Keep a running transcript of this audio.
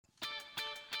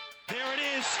There it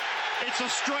is. It's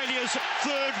Australia's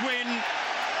third win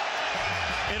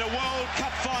in a World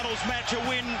Cup Finals match, a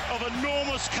win of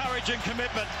enormous courage and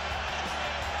commitment.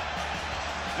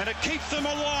 And it keeps them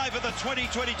alive at the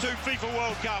 2022 FIFA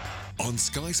World Cup. On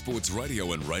Sky Sports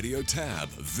Radio and Radio Tab,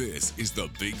 this is the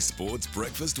Big Sports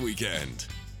Breakfast Weekend.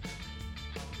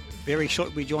 Very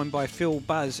shortly, we're joined by Phil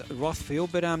Buzz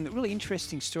Rothfield, but really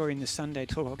interesting story in the Sunday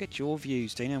Talk. I'll get your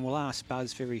views, Dina, and we'll ask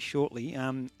Buzz very shortly.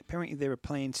 Apparently, there are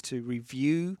plans to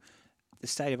review the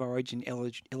State of Origin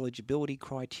eligibility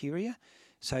criteria.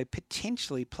 So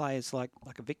potentially players like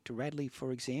a Victor Radley,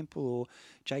 for example, or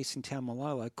Jason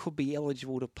Taumalolo could be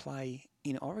eligible to play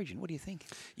in Origin. What do you think?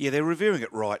 Yeah, they're reviewing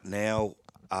it right now,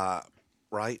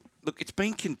 Ray. Look, it's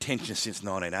been contentious since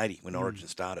 1980 when Origin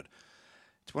started.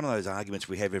 It's one of those arguments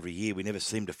we have every year. We never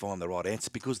seem to find the right answer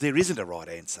because there isn't a right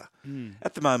answer.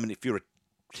 At the moment, if you're a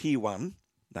Tier 1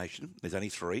 nation, there's only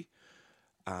 3,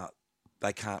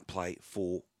 they can't play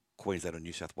for Queensland or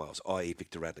New South Wales, i.e.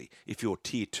 Victor Radley. If you're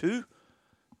Tier 2,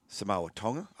 Samoa,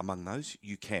 Tonga, among those,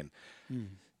 you can.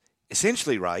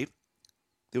 Essentially, Ray,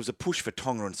 there was a push for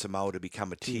Tonga and Samoa to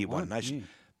become a Tier 1 nation. Yeah.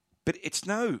 But it's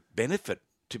no benefit,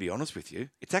 to be honest with you.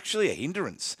 It's actually a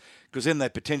hindrance because then they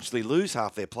potentially lose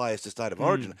half their players to State of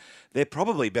Origin. They're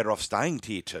probably better off staying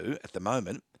Tier 2 at the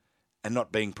moment and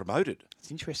not being promoted. It's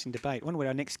an interesting debate. I wonder what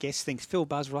our next guest thinks. Phil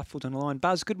Buzz Rothfield on the line.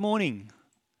 Buzz, good morning.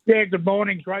 Yeah, good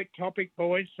morning. Great topic,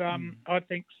 boys. I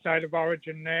think State of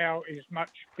Origin now is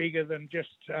much bigger than just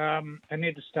an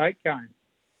interstate game.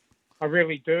 I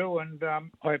really do, and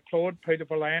I applaud Peter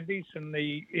V'landys and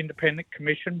the Independent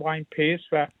Commission, Wayne Pearce,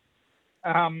 for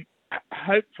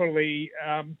hopefully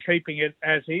keeping it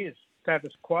as is,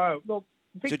 status quo. Look,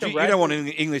 Victor you don't want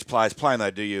English players playing though,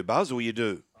 do you, Buzz, or you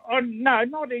do? Oh, no,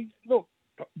 not look,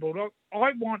 Bulldog,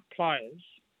 I want players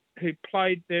who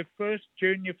played their first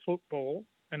junior football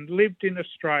and lived in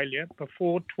Australia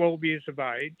before 12 years of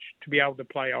age to be able to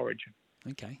play Origin.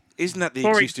 Okay. Isn't that the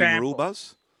existing rule,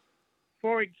 Buzz?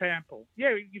 For example,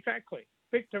 yeah, exactly.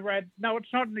 No,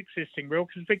 it's not an existing rule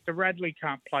because Victor Radley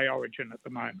can't play Origin at the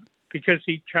moment because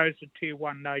he chose a Tier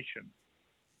 1 nation.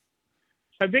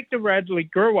 So Victor Radley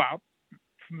grew up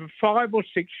from a 5 or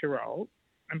 6-year-old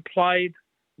and played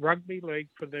rugby league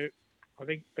for the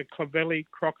Clovelly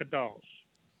Crocodiles.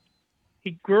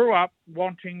 He grew up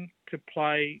wanting to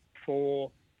play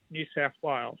for New South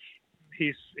Wales.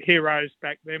 His heroes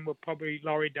back then were probably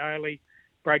Laurie Daly,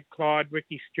 Brad Clyde,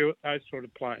 Ricky Stewart, those sort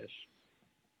of players.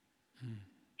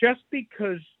 Just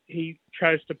because he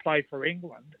chose to play for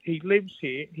England, he lives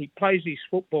here, he plays his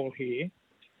football here,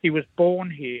 he was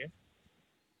born here,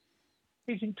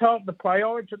 he's entitled to play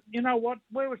Origin. You know what?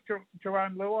 Where was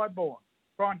Jerome Luai born?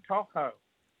 Brian Tocho,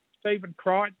 Stephen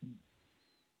Crichton.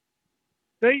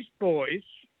 These boys,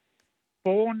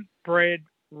 born, bred,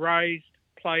 raised,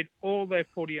 played all their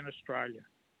footy in Australia.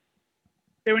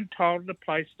 They're entitled to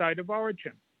play State of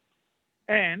Origin.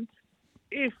 And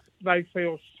if they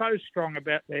feel so strong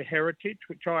about their heritage,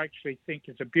 which I actually think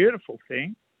is a beautiful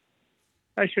thing,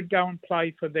 they should go and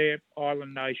play for their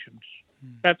island nations.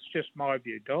 That's just my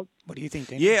view, Dog. What do you think,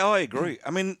 Dan? Yeah, I agree.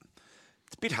 I mean,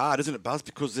 it's a bit hard, isn't it, Buzz?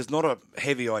 Because there's not a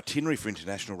heavy itinerary for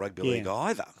International Rugby League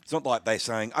either. It's not like they're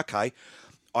saying, okay,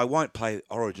 I won't play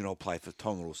Origin, I'll play for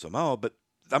Tonga or Samoa, but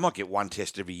they might get one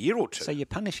test every year or two. So you're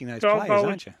punishing those players,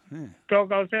 aren't you? Yeah.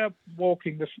 Dog, I was out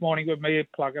walking this morning with my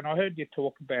earplug and I heard you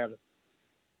talk about it.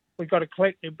 We've got a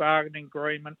collective bargaining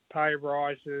agreement, pay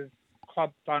rises,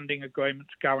 club funding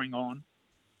agreements going on.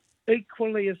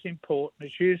 Equally as important,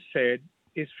 as you said,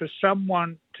 is for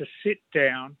someone to sit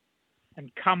down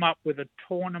and come up with a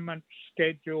tournament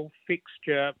schedule,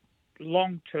 fixture,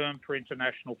 long-term for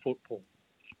international football.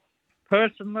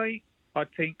 Personally, I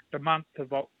think the month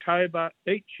of October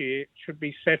each year should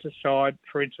be set aside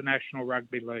for International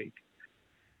Rugby League.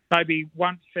 Maybe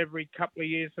once every couple of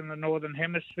years in the Northern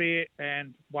Hemisphere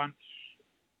and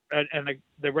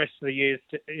the rest of the years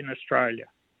in Australia.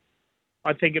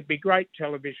 I think it'd be great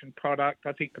television product.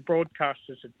 I think the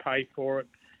broadcasters would pay for it.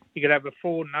 You could have a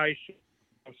 4-nation.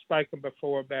 I've spoken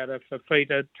before about a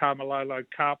Fafita Taumalolo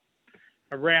Cup,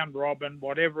 a round robin,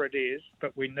 whatever it is,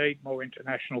 but we need more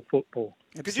international football.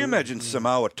 Could you imagine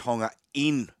Samoa, Tonga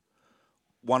in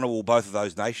one or both of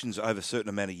those nations over a certain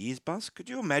amount of years, Buzz? Could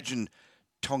you imagine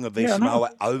Tonga v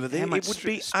Samoa over there? It would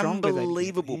be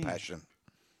unbelievable passion.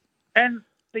 And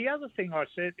the other thing I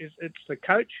said is it's the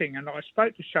coaching, and I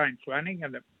spoke to Shane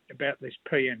Flanagan about this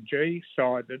PNG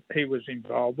side that he was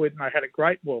involved with, and they had a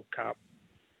great World Cup.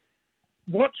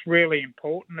 What's really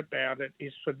important about it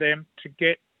is for them to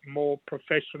get more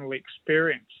professional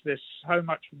experience. There's so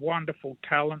much wonderful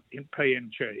talent in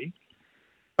PNG,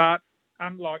 but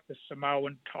unlike the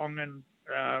Samoan, Tongan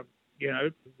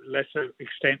lesser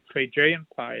extent Fijian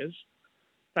players,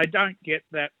 they don't get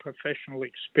that professional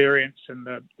experience and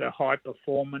the high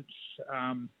performance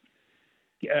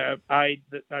aid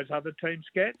that those other teams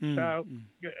get. So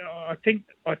I think,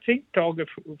 Dog, if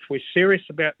we're serious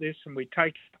about this and we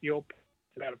take your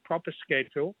about a proper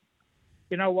schedule,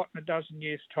 you know what? In a dozen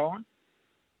years' time,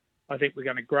 I think we're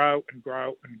going to grow and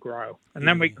grow and grow, and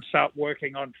then we can start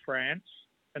working on France,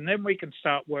 and then we can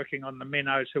start working on the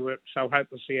minnows who are so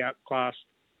hopelessly outclassed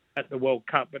at the World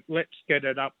Cup. But let's get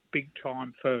it up big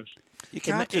time first. You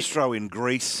can't just throw in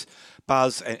Greece,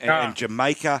 Buzz, and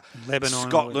Jamaica, Lebanon,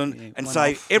 Scotland, and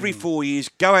say every 4 years,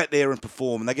 go out there and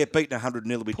perform, and they get beaten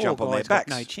 100-0, we jump on their backs.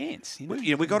 No chance.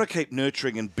 We've got to keep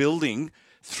nurturing and building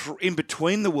in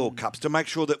between the World Cups to make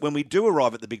sure that when we do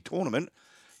arrive at the big tournament,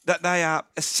 that they are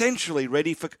essentially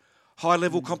ready for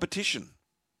high-level competition.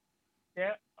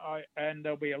 Yeah, and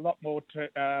there'll be a lot more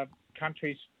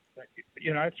countries,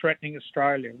 threatening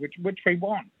Australia, which we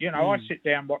want. I sit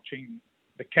down watching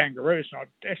the Kangaroos, and I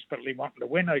desperately want them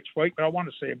to win each week, but I want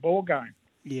to see a ball game.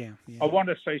 Yeah. I want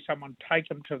to see someone take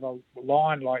them to the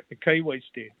line like the Kiwis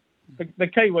did. The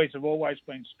Kiwis have always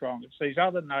been strong. It's these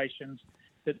other nations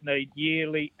that need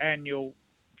yearly, annual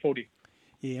footy.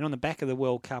 Yeah, and on the back of the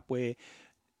World Cup where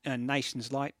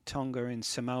nations like Tonga and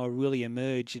Samoa really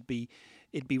emerge, it'd be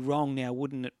wrong now,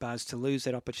 wouldn't it, Buzz, to lose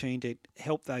that opportunity to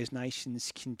help those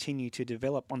nations continue to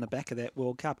develop on the back of that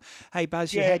World Cup. Hey,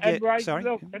 Buzz, you had your... Ray, sorry?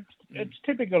 Look, it's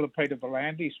typical of Peter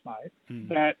V'landys, mate,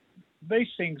 that these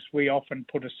things we often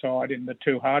put aside in the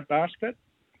too hard basket,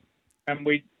 and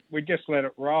we just let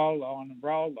it roll on and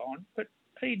roll on, but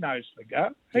he knows the go.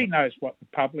 He knows what the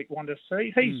public want to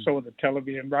see. He saw the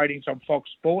television ratings on Fox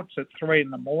Sports at 3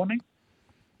 a.m,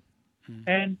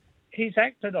 and he's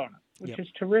acted on it, which is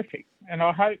terrific. And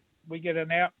I hope we get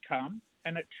an outcome,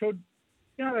 and it should,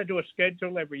 they do a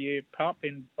schedule every year, Pup,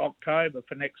 in October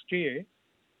for next year.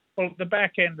 Well, the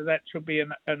back end of that should be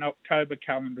an October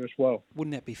calendar as well.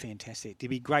 Wouldn't that be fantastic? It'd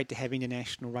be great to have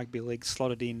International Rugby League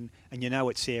slotted in, and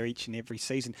it's there each and every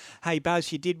season. Hey,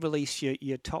 Buzz, you did release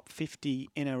your top 50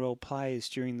 NRL players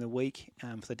during the week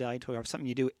for the Day Tour. Something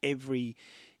you do every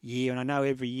year, and I know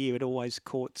every year it always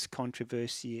courts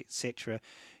controversy, etc.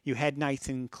 You had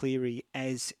Nathan Cleary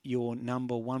as your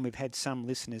number one. We've had some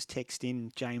listeners text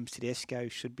in, James Tedesco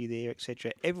should be there,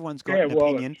 etc. Everyone's got an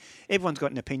opinion. Everyone's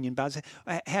got an opinion, Buzz.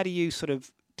 How do you sort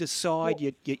of decide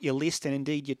your list and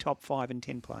indeed your top 5 and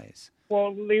 10 players?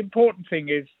 Well, the important thing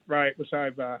is, Ray, it was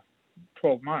over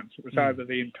 12 months. It was over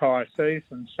the entire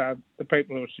season. So the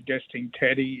people who are suggesting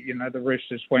Teddy, the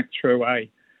Roosters went through a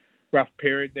rough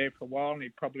period there for a while, and he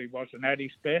probably wasn't at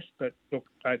his best. But look,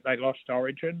 they lost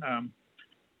Origin.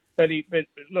 But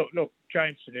look,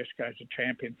 James Tedesco's a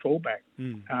champion fullback.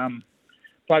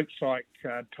 Blokes like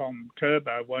Tom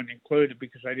Turbo weren't included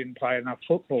because they didn't play enough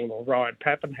football, or Ryan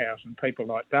Pappenhausen, people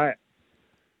like that.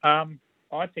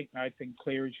 I think Nathan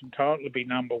Cleary's entitled to be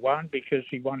number one because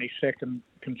he won his second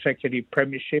consecutive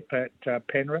premiership at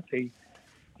Penrith. He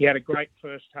had a great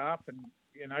first half, and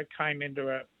came into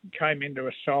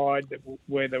a side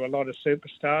where there were a lot of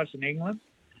superstars in England.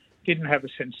 Didn't have a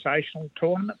sensational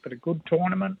tournament, but a good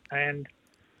tournament, and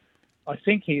I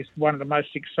think he's one of the most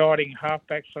exciting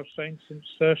halfbacks I've seen since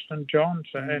Thurston Johns,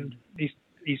 and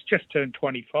he's just turned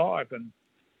 25, and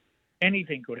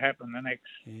anything could happen the next...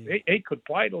 He could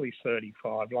play till he's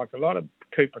 35, like a lot of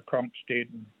Cooper Cronks did.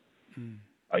 Do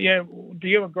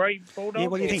you agree, Bulldog? Yeah,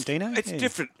 what do you think, Dino?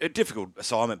 It's a difficult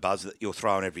assignment, Buzz, that you're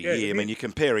throwing every year. I mean, you're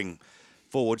comparing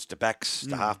forwards to backs,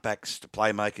 to halfbacks, to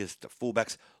playmakers, to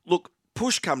fullbacks. Look,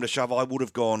 push come to shove, I would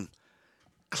have gone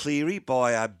Cleary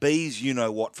by a bees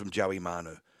you-know-what from Joey Manu.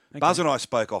 Okay. Buzz and I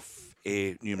spoke off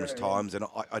air numerous times, and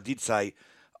I did say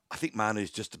I think Manu's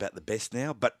just about the best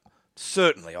now, but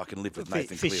certainly I can live with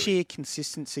Nathan Cleary. For sheer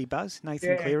consistency, Buzz,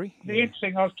 Nathan Cleary. The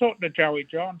interesting, I was talking to Joey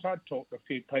Johns. I talked to a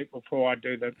few people before I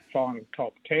do the final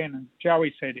top 10, and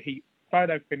Joey said he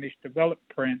photo finished, developed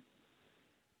print,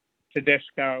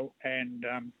 Tedesco and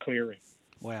Cleary.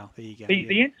 Wow, there you go.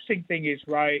 The interesting thing is,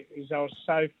 Ray, I was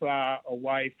so far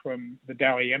away from the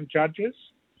Dally M judges.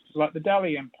 Like the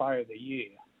Dally M Player of the Year,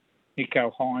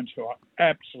 Nico Hines, who I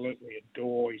absolutely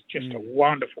adore. He's just a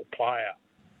wonderful player.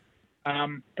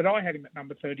 But I had him at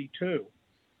number 32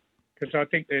 because I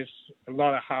think there's a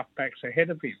lot of halfbacks ahead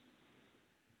of him.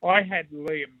 I had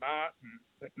Liam Martin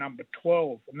at number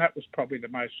 12, and that was probably the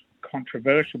most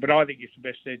controversial, but I think he's the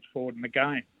best edge forward in the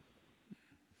game.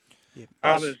 Yeah.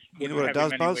 Others, you know what it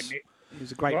does, Buzz? It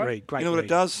was a great read. You know what it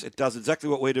does? It does exactly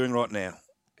what we're doing right now.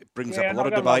 It brings up a lot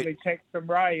of debate. Lovely text from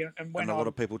Ray, and when a lot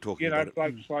of people talking about it.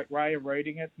 Blokes like Ray are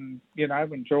reading it and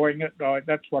enjoying it.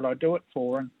 That's what I do it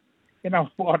for. And you know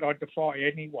what? I defy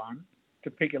anyone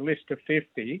to pick a list of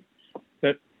 50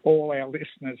 that all our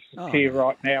listeners here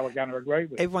right now are going to agree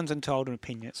with. Everyone's entitled to an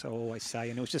opinion, that's what I always say,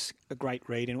 and it was just a great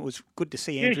read, and it was good to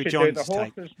see You Andrew should Johns' do the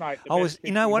take. horses, mate. I was,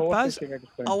 you know what, Buzz?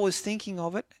 I I was thinking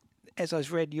of it as I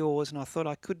read yours, and I thought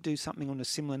I could do something on a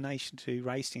similar nation to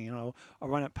racing, and I'll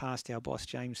run it past our boss,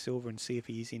 James Silver, and see if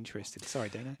he is interested. Sorry,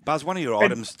 Dino. Buzz, one of your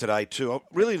items today too, I'm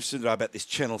really interested to know about this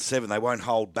Channel 7. They won't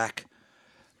hold back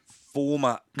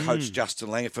former coach Justin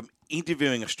Langer from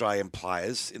interviewing Australian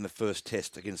players in the first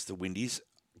test against the Windies,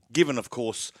 given, of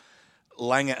course,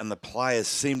 Langer and the players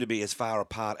seem to be as far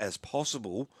apart as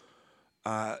possible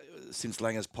since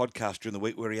Langer's podcast during the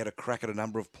week where he had a crack at a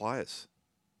number of players.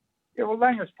 Yeah, well,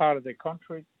 Langer's part of the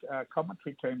commentary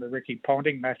team with Ricky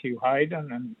Ponting, Matthew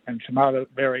Hayden, and some other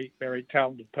very, very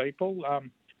talented people.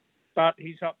 But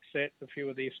he's upset a few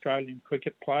of the Australian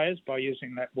cricket players by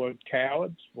using that word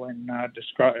cowards when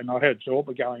described. And I heard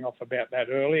Zorba going off about that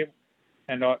earlier,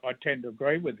 and I tend to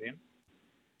agree with him.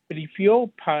 But if you're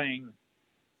paying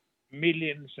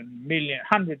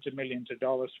hundreds of millions of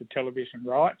dollars for television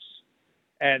rights,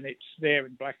 and it's there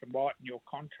in black and white in your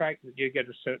contract that you get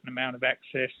a certain amount of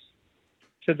access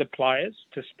to the players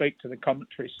to speak to the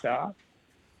commentary staff,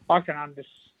 I can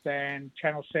understand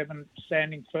Channel 7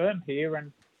 standing firm here,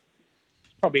 and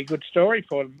it's probably a good story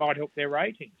for them. It might help their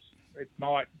ratings. It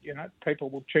might,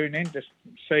 people will tune in to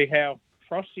see how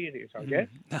frosty it is, I guess.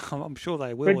 I'm sure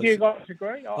they will. But you guys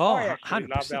agree? I actually 100%.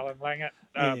 love Alan Langer.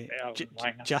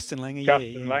 Justin Langer,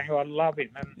 Justin Langer, I love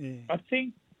him. And I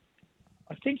think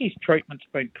his treatment's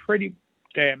been pretty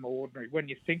damn ordinary when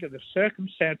you think of the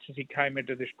circumstances he came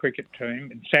into this cricket team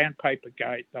in Sandpaper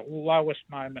Gate, the lowest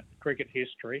moment in cricket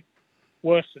history,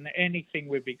 worse than anything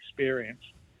we've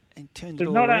experienced. And turned it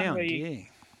all around,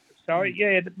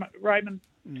 Raymond,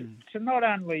 to not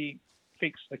only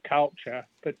fix the culture,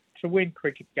 but to win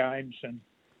cricket games. And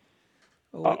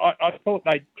I thought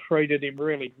they treated him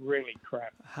really, really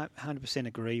crap. 100%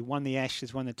 agree. Won the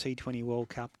Ashes, won the T20 World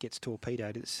Cup, gets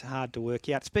torpedoed. It's hard to work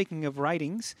out. Speaking of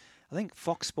ratings, I think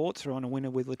Fox Sports are on a winner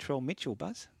with Latrell Mitchell,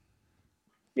 Buzz.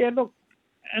 Yeah, look,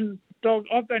 and Dog,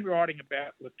 I've been writing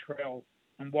about Latrell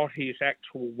and what his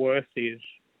actual worth is,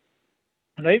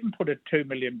 and I even put a $2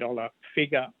 million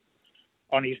figure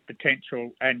on his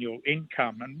potential annual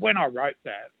income. And when I wrote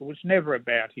that, it was never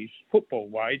about his football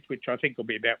wage, which I think will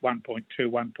be about 1.2,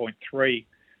 1.3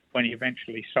 when he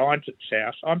eventually signs at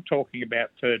South. I'm talking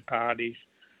about third parties.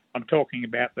 I'm talking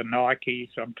about the Nikes.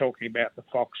 I'm talking about the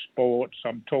Fox Sports.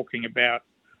 I'm talking about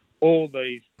all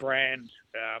these brands,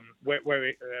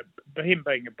 him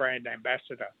being a brand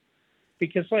ambassador.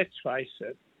 Because let's face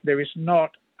it, there is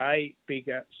not a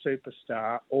bigger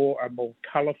superstar or a more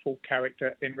colourful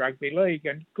character in rugby league.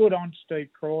 And good on Steve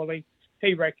Crawley.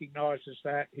 He recognises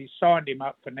that. He signed him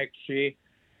up for next year.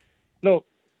 Look,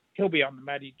 he'll be on the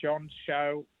Matty Johns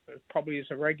show, probably as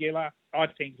a regular. I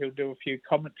think he'll do a few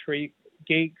commentary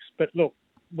gigs. But look,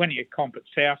 when he comp at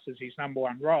South is his number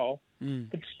one role.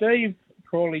 But Steve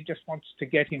Crawley just wants to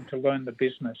get him to learn the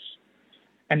business.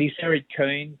 And he's very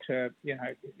keen to, you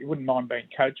wouldn't mind being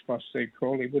coached by Steve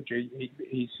Crawley, would you?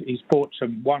 He's brought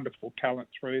some wonderful talent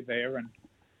through there. And,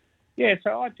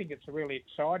 so I think it's a really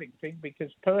exciting thing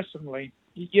because personally,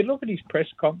 you look at his press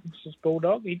conferences,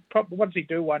 Bulldog, what does he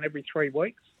do, one every 3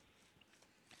 weeks?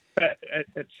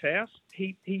 At South,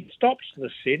 he stops the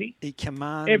city. He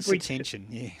commands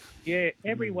attention,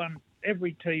 everyone,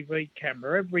 every TV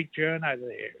camera, every journo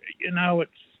there,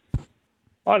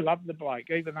 I love the bloke,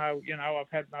 even though,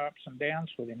 I've had my ups and downs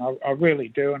with him. I really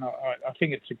do, and I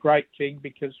think it's a great thing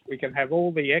because we can have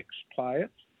all the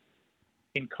ex-players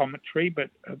in commentary,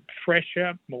 but a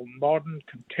fresher, more modern,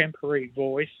 contemporary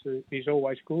voice is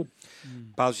always good.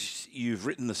 Buzz, you've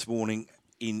written this morning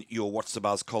in your What's the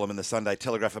Buzz column in the Sunday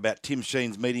Telegraph about Tim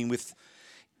Sheen's meeting with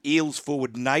Eels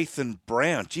forward Nathan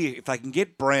Brown. Gee, if they can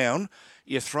get Brown,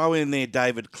 you throw in there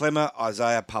David Clemmer,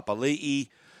 Isaiah Papali'i,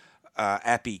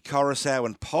 Appy Coruscant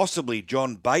and possibly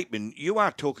John Bateman. You are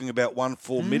talking about one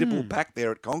formidable pack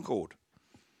there at Concord.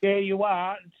 Yeah, you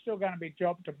are. It's still going to be a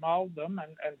job to mould them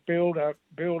and build a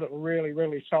really,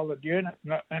 really solid unit.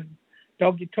 And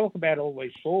Dog, you talk about all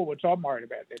these forwards. I'm worried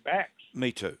about their backs.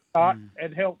 Me too. But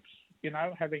it helps,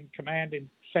 having command in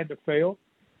centre field.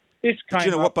 This came but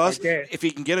you know what, Buzz? Again. If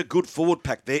he can get a good forward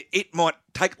pack there, it might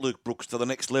take Luke Brooks to the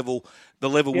next level, the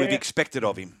level we've expected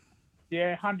of him.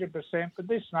 Yeah, 100%. But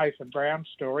this Nathan Brown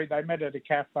story, they met at a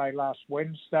cafe last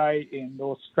Wednesday in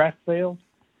North Strathfield.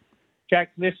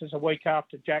 This is a week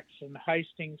after Jackson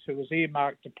Hastings, who was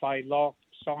earmarked to play lock,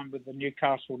 signed with the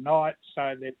Newcastle Knights,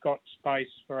 so they've got space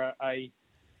for a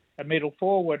middle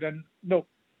forward. And look,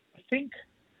 I think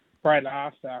Brad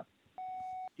Arthur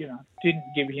didn't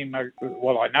give him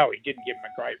well, I know he didn't give him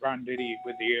a great run, did he,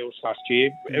 with the Eels last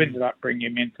year? Ended up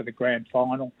bringing him in for the grand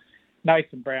final.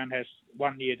 Nathan Brown has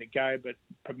 1 year to go, but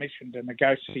permission to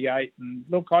negotiate. And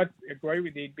look, I agree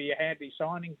with you. He'd be a handy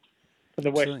signing for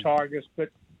the West Tigers, but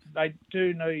they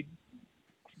do need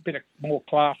a bit of more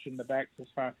class in the backs as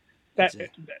far. That's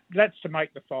to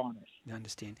make the finals. I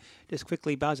understand. Just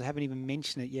quickly, Buzz, I haven't even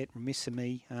mentioned it yet. Remiss of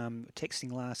me.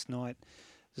 Texting last night.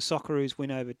 The Socceroos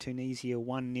win over Tunisia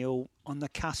 1-0 on the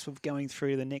cusp of going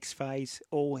through to the next phase.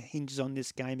 All hinges on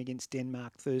this game against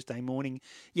Denmark Thursday morning.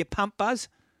 You pumped, Buzz?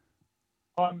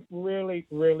 I'm really,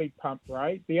 really pumped,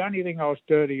 Ray. The only thing I was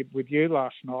dirty with you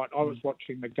last night, I was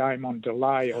watching the game on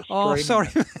delay. Or oh, sorry.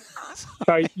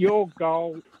 So your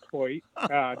goal tweet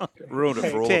ruined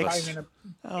it for all of us.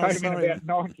 Came in about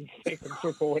 90 seconds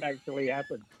before it actually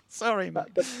happened. Sorry, mate.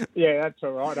 But, yeah, that's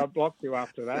all right. I blocked you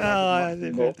after that.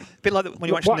 A bit like when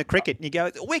you're watching the cricket and you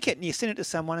go, wicket, and you send it to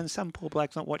someone and some poor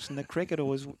bloke's not watching the cricket or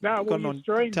was gone on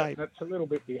tape. That's a little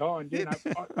bit behind. You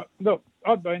know, look,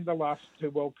 I've been to the last 2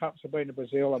 World Cups. I've been to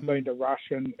Brazil. I've been to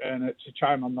Russia, and it's a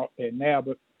shame I'm not there now.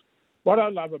 But what I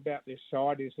love about this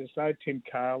side is there's no Tim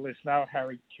Cahill, there's no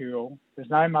Harry Kewell, there's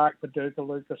no Mark Viduka,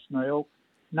 Lucas Neal,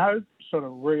 no sort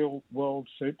of real world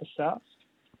superstars.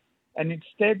 And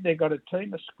instead, they've got a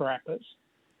team of scrappers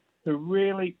who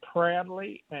really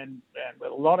proudly and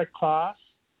with a lot of class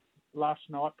last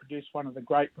night produced one of the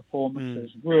great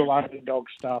performances, real underdog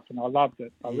stuff, and I loved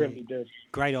it. I really did.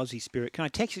 Great Aussie spirit. Can I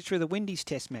text you through the Windies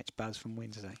Test match, Buzz, from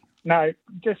Wednesday? No,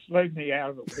 just leave me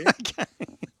out of it, will you?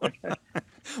 Okay.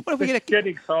 What if we get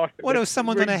excited? What if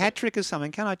someone's on a hat trick or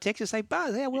something? Can I text you and say,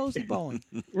 Buzz, how well is he bowling?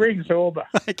 Rings over.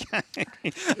 Okay.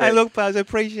 Hey, look, Buzz,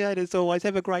 appreciate it as always.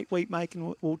 Have a great week, mate,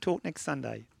 and we'll talk next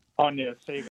Sunday. On you. See you.